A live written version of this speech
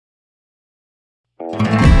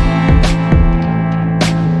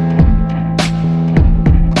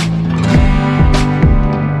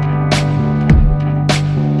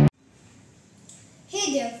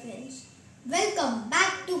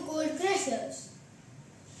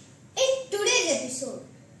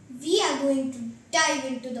going to dive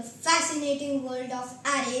into the fascinating world of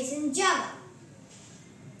arrays in Java.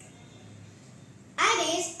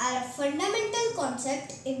 Arrays are a fundamental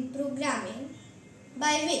concept in programming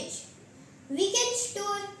by which we can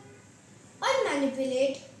store or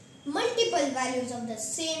manipulate multiple values of the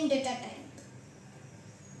same data type.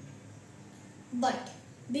 But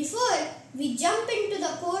before we jump into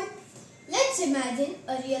the code, let's imagine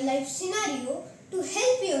a real-life scenario to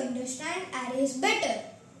help you understand arrays better.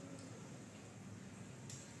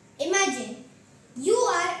 Imagine you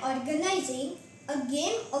are organizing a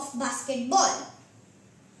game of basketball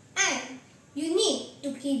and you need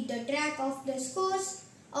to keep the track of the scores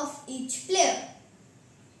of each player.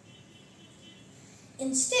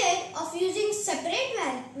 Instead of using separate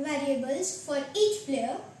variables for each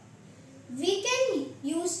player, we can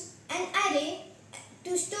use an array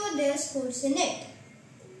to store their scores in it.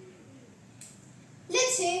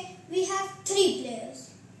 Let's say we have 3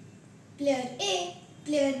 players, player A,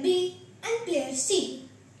 player B and player C.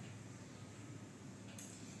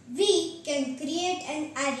 We can create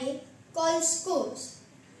an array called scores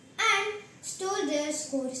and store their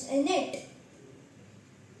scores in it.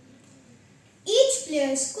 Each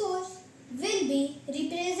player's score will be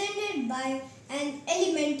represented by an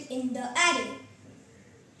element in the array.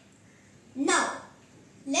 Now,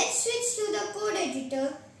 let's switch to the code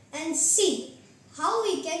editor and see how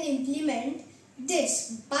we can implement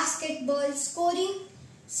this basketball scoring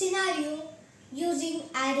scenario using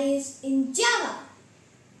arrays in Java.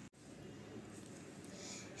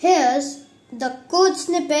 Here's the code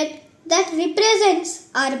snippet that represents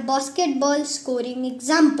our basketball scoring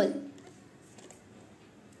example.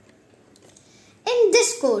 In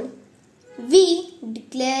this code, we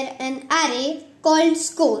declare an array called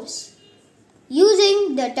scores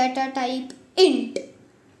using the data type int,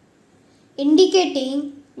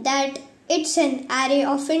 indicating that it's an array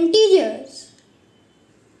of integers.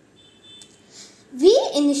 We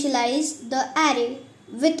initialize the array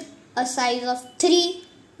with a size of 3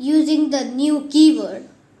 using the new keyword.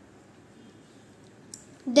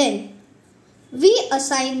 Then, we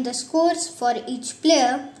assign the scores for each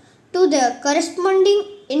player to their corresponding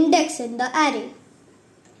index in the array.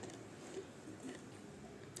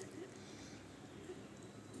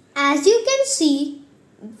 As you can see,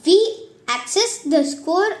 we access the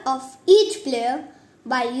score of each player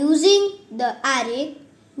by using the array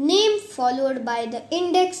name followed by the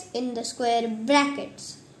index in the square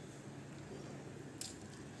brackets.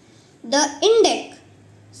 The index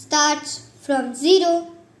starts from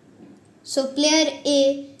 0, so player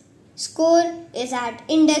A score is at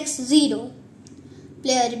index 0,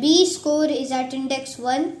 player B score is at index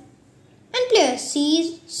 1 and player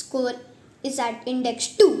C's score is at index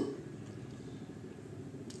 2.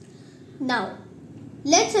 Now,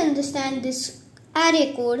 let's understand this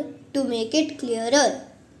array code to make it clearer.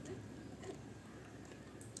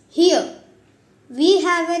 Here, we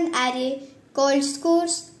have an array called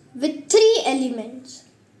scores with 3 elements.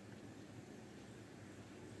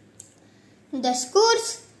 The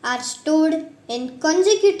scores are stored in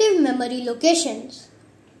consecutive memory locations,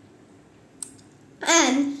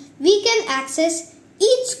 and we can access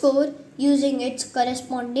each score using its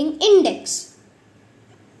corresponding index.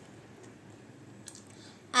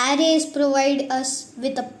 Arrays provide us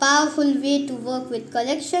with a powerful way to work with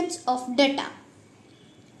collections of data.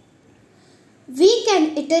 We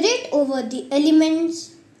can iterate over the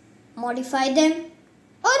elements, modify them,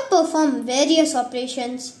 or perform various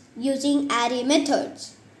operations using array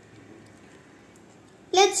methods.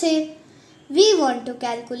 Let's say we want to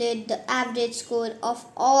calculate the average score of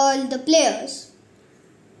all the players.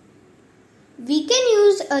 We can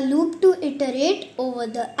use a loop to iterate over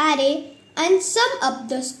the array and sum up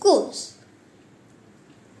the scores.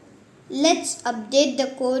 Let's update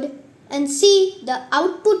the code and see the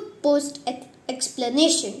output post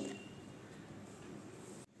explanation.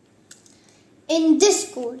 In this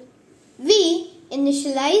code, we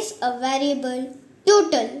initialize a variable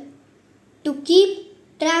total to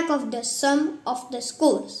keep track of the sum of the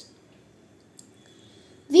scores.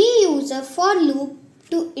 We use a for loop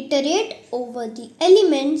to iterate over the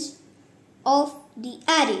elements of the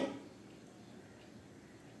array.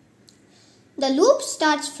 The loop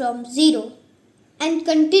starts from 0 and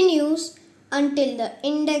continues until the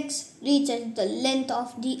index reaches the length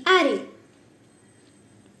of the array.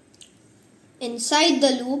 Inside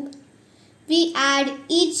the loop, we add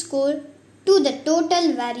each score to the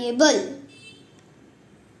total variable.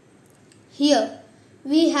 Here,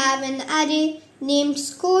 we have an array named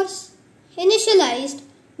scores initialized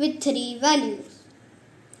with 3 values,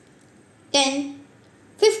 10,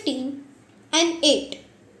 15 and 8.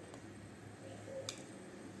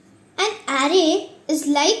 An array is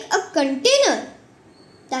like a container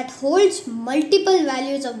that holds multiple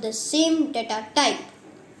values of the same data type.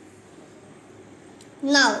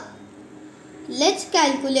 Now, let's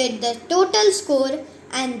calculate the total score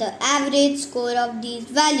and the average score of these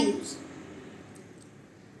values.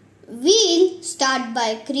 We'll start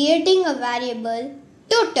by creating a variable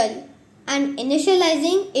total and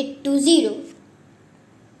initializing it to 0.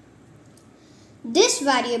 This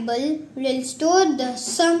variable will store the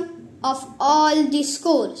sum of all the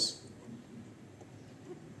scores.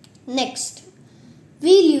 Next,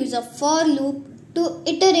 we'll use a for loop to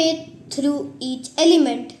iterate through each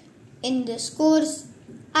element in the scores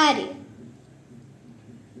array.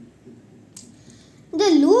 The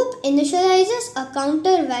loop initializes a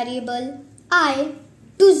counter variable I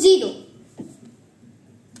to 0,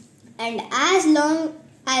 and as long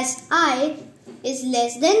as I is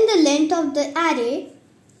less than the length of the array,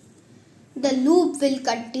 the loop will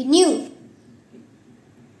continue.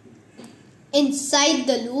 Inside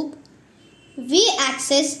the loop, we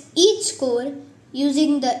access each score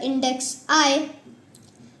using the index I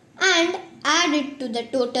and add it to the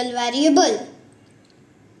total variable.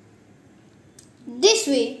 This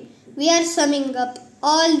way, we are summing up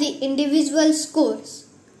all the individual scores.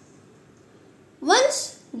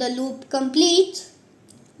 Once the loop completes,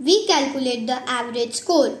 we calculate the average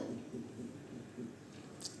score.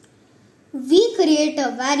 We create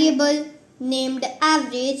a variable named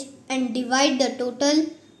average and divide the total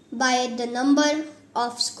by the number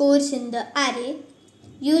of scores in the array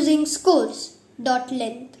using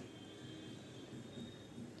scores.length.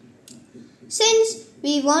 Since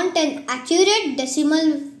we want an accurate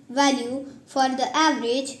decimal value for the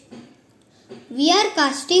average, we are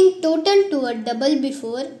casting total to a double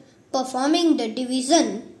before performing the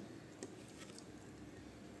division.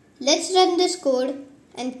 Let's run this code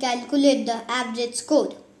and calculate the average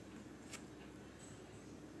score.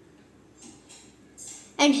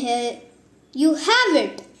 And here you have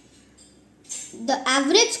it. The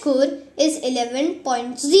average score is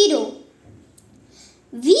 11.0.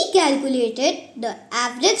 We calculated the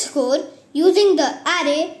average score using the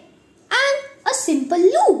array and a simple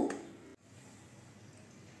loop.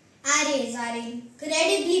 Arrays are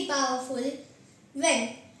incredibly powerful when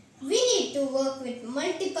we need to work with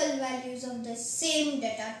multiple values of the same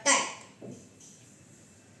data type.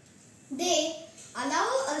 They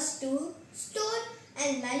allow us to store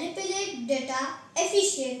and manipulate data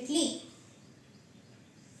efficiently.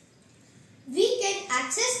 We can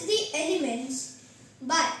access the elements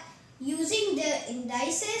by using their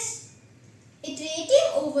indices, iterating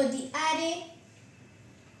over the array,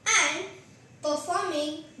 and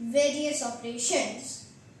performing various operations.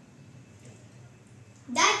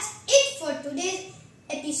 That's it for today's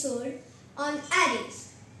episode on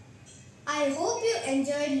arrays. I hope you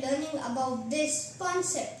enjoyed learning about this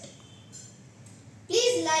concept.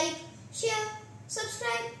 Please like, share,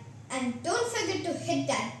 subscribe, and don't forget to hit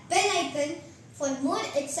that bell icon for more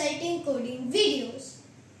exciting coding videos.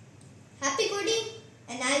 Happy coding,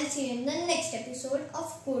 and I'll see you in the next episode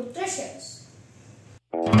of Code Crushers.